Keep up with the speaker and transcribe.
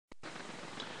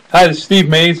Hi, this is Steve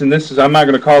Mays, and I'm not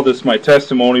going to call this my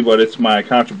testimony, but it's my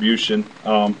contribution.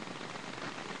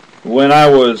 When I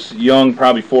was young,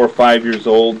 probably 4 or 5 years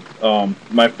old,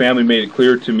 my family made it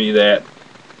clear to me that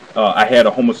I had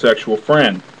a homosexual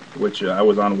friend, which I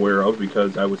was unaware of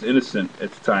because I was innocent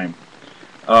at the time.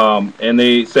 And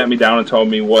they sat me down and told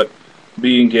me what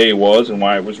being gay was and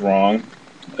why it was wrong.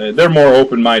 They're more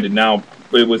open-minded now,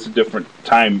 but it was a different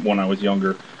time when I was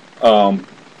younger.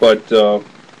 But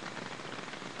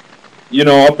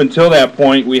up until that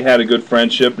point, we had a good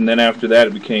friendship, and then after that,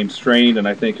 it became strained. And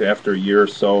I think after a year or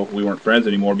so, we weren't friends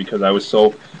anymore because I was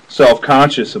so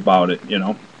self-conscious about it.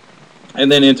 And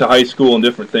then into high school and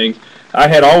different things, I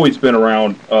had always been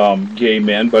around gay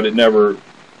men, but it never,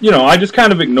 I just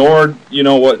kind of ignored,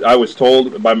 what I was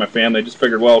told by my family. I just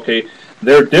figured, well, okay,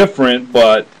 they're different,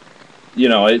 but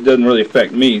it doesn't really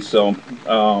affect me. So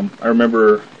I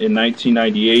remember in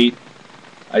 1998.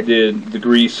 I did the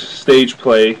Grease stage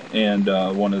play, and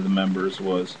one of the members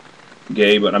was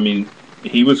gay, but I mean,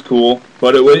 he was cool.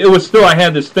 But it was still, I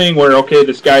had this thing where, okay,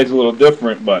 this guy's a little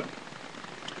different, but.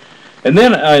 And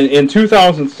then in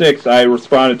 2006, I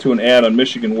responded to an ad on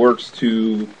Michigan Works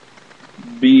to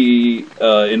be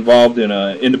involved in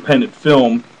an independent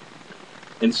film,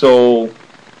 and so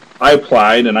I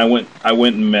applied, and I went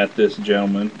and met this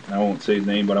gentleman. I won't say his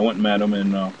name, but I went and met him,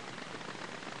 and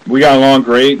we got along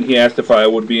great, and he asked if I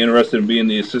would be interested in being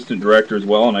the assistant director as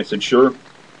well, and I said sure.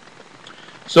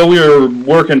 So we were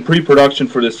working pre-production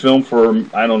for this film for,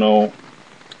 I don't know,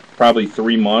 probably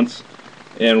 3 months,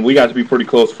 and we got to be pretty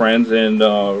close friends, and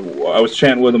I was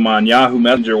chatting with him on Yahoo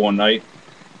Messenger one night,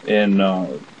 and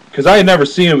because I had never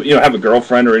seen him, have a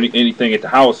girlfriend or anything at the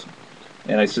house,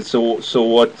 and I said, so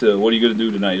what are you going to do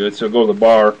tonight? He said, go to the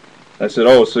bar. I said,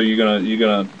 oh, so you're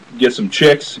gonna get some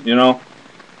chicks,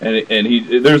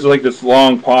 And there's like this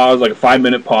long pause, like a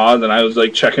 5-minute pause, and I was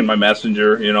like checking my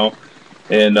messenger,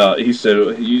 and he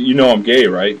said, you know I'm gay,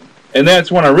 right? And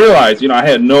that's when I realized, I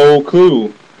had no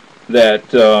clue that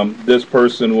this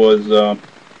person was,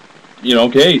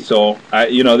 gay. So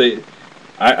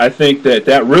I think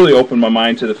that really opened my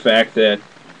mind to the fact that,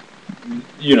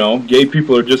 gay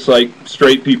people are just like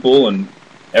straight people and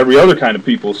every other kind of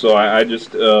people. So I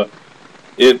just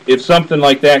if something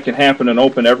like that can happen and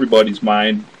open everybody's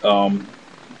mind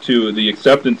to the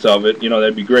acceptance of it,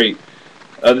 that'd be great.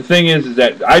 The thing is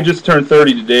that I just turned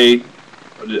 30 today.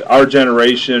 Our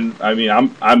generation, I mean,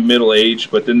 I'm middle aged,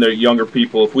 but then they're younger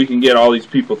people. If we can get all these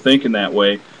people thinking that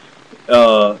way,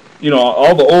 all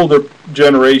the older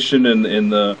generation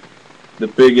and the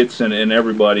bigots and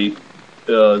everybody,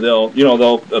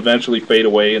 they'll eventually fade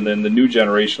away, and then the new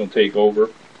generation will take over.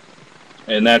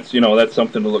 And that's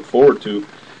something to look forward to.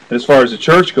 And as far as the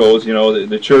church goes,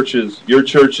 the churches, your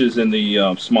churches in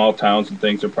the small towns and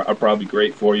things are probably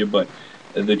great for you, but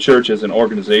the church as an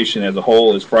organization as a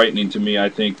whole is frightening to me. I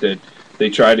think that they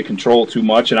try to control too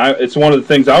much, and it's one of the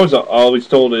things I was always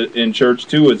told in church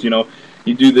too is, you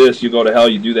do this, you go to hell,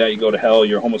 you do that, you go to hell,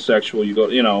 you're homosexual, you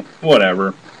go,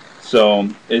 whatever. So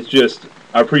it's just,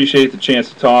 I appreciate the chance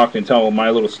to talk and tell my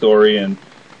little story, and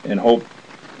hope,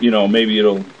 maybe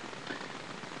it'll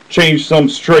change some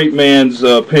straight man's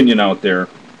opinion out there.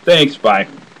 Thanks, bye.